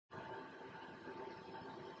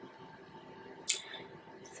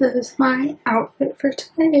This is my outfit for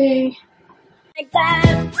today. Like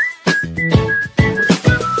that.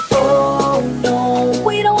 Oh no,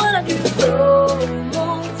 we don't wanna do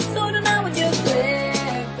slow-mo, so tonight we just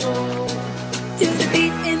let go. To the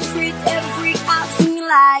beat in the street, every freak out, singing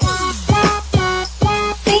like,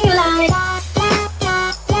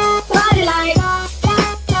 party like,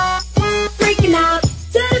 freaking out.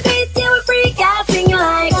 To the beat, yeah, we freak out, singing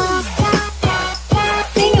like.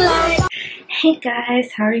 Hey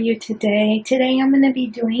guys, how are you today? Today I'm going to be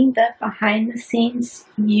doing the behind the scenes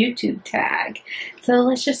YouTube tag. So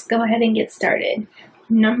let's just go ahead and get started.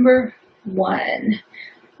 Number 1,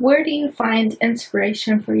 where do you find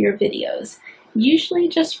inspiration for your videos? Usually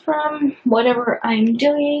just from whatever I'm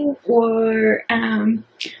doing, or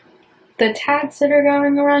the tags that are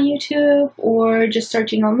going around YouTube, or just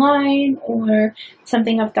searching online, or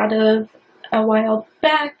something I've thought of a while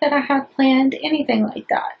back that I had planned, anything like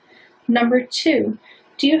that. Number 2,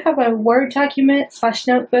 do you have a Word document /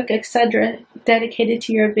 notebook, etc. dedicated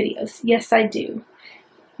to your videos? Yes, I do.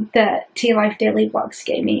 That T-Life Daily Vlogs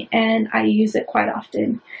gave me, and I use it quite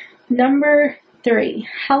often. Number 3,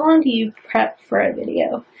 how long do you prep for a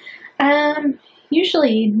video?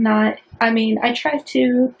 Usually not. I mean, I try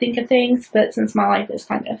to think of things, but since my life is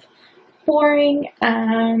kind of boring,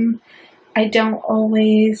 I don't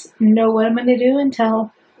always know what I'm going to do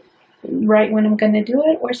until right when I'm going to do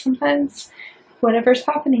it, or sometimes whatever's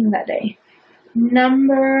happening that day.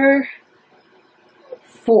 Number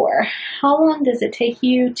 4, how long does it take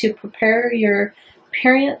you to prepare your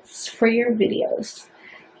appearance for your videos?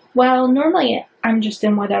 Well, normally I'm just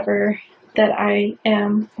in whatever that I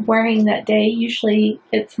am wearing that day. Usually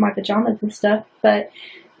it's my pajamas and stuff, but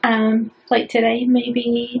like today,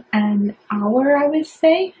 maybe an hour, I would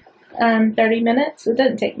say. 30 minutes. It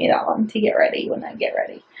doesn't take me that long to get ready when I get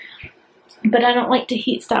ready. But I don't like to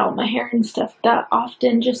heat style my hair and stuff that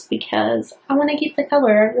often, just because I want to keep the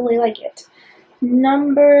color. I really like it.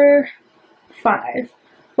 Number 5,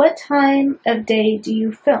 what time of day do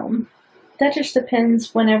you film? That just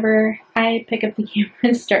depends whenever I pick up the camera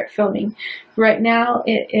and start filming. Right now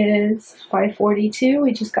it is 5:42.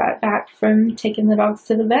 We just got back from taking the dogs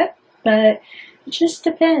to the vet, but it just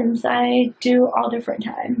depends. I do all different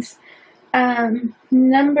times.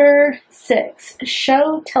 Number 6,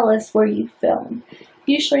 tell us where you film.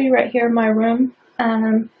 Usually right here in my room.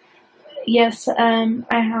 Yes, I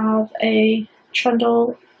have a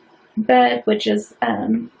trundle bed, which is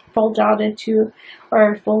folds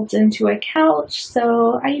into a couch,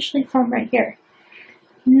 so I usually film right here.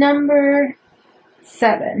 Number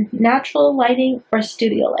 7, natural lighting or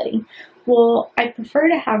studio lighting? Well, I prefer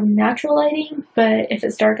to have natural lighting, but if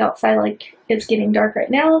it's dark outside, like it's getting dark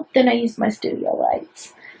right now, then I use my studio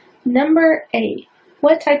lights. Number 8,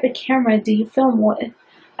 what type of camera do you film with?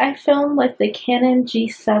 I film with the Canon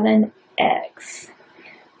G7X.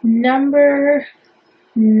 Number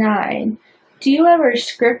 9, do you ever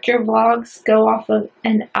script your vlogs, go off of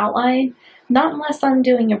an outline? Not unless I'm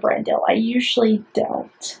doing a brand deal. I usually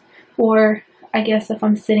don't. Or I guess if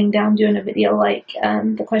I'm sitting down doing a video like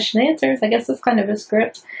the question and answers, I guess it's kind of a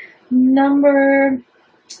script. Number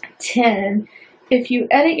 10, if you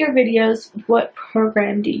edit your videos, what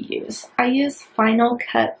program do you use? I use Final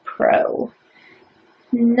Cut Pro.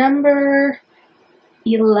 Number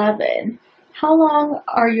 11, how long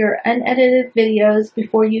are your unedited videos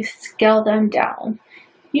before you scale them down?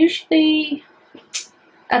 Usually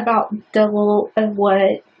about double of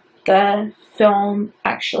what the film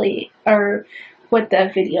actually, or what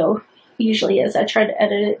the video usually is. I try to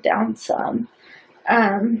edit it down some.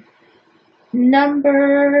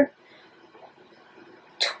 Number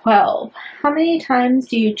 12, how many times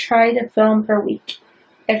do you try to film per week?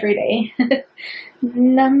 Every day.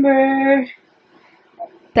 Number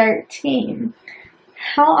 13,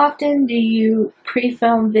 how often do you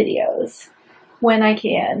pre-film videos? When I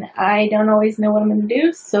can. I don't always know what I'm going to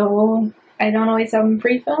do, so I don't always have them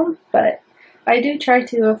pre-filmed, but I do try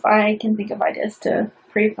to if I can think of ideas to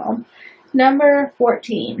pre-film. Number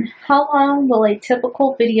 14, how long will a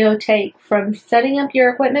typical video take from setting up your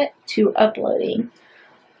equipment to uploading?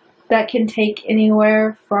 That can take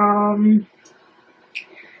anywhere from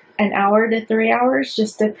an hour to 3 hours,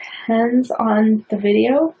 just depends on the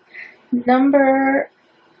video. Number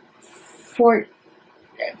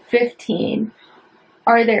 15,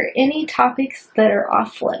 are there any topics that are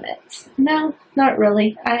off limits? No, not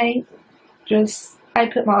really. I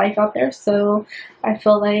put my life out there, so I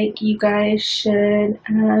feel like you guys should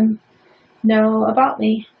know about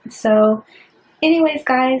me. So anyways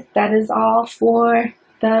guys, that is all for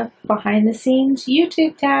the behind the scenes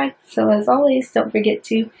YouTube tag. So as always, don't forget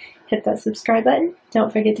to hit that subscribe button.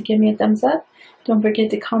 Don't forget to give me a thumbs up. Don't forget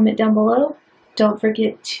to comment down below. Don't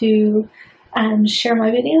forget to share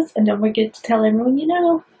my videos, and don't forget to tell everyone you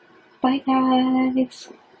know. Bye guys.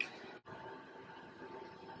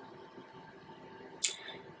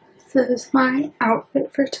 So this is my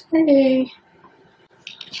outfit for today.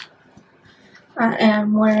 I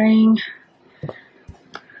am wearing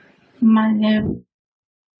my new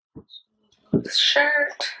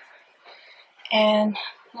shirt and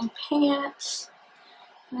my pants,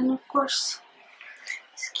 and of course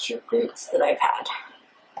these cute boots that I've had.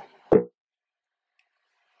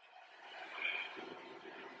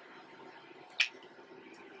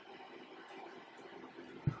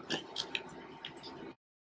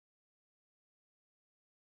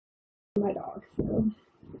 My dog, so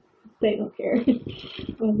they don't care,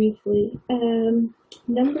 obviously.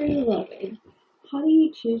 Number 11. How do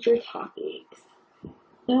you choose your topics?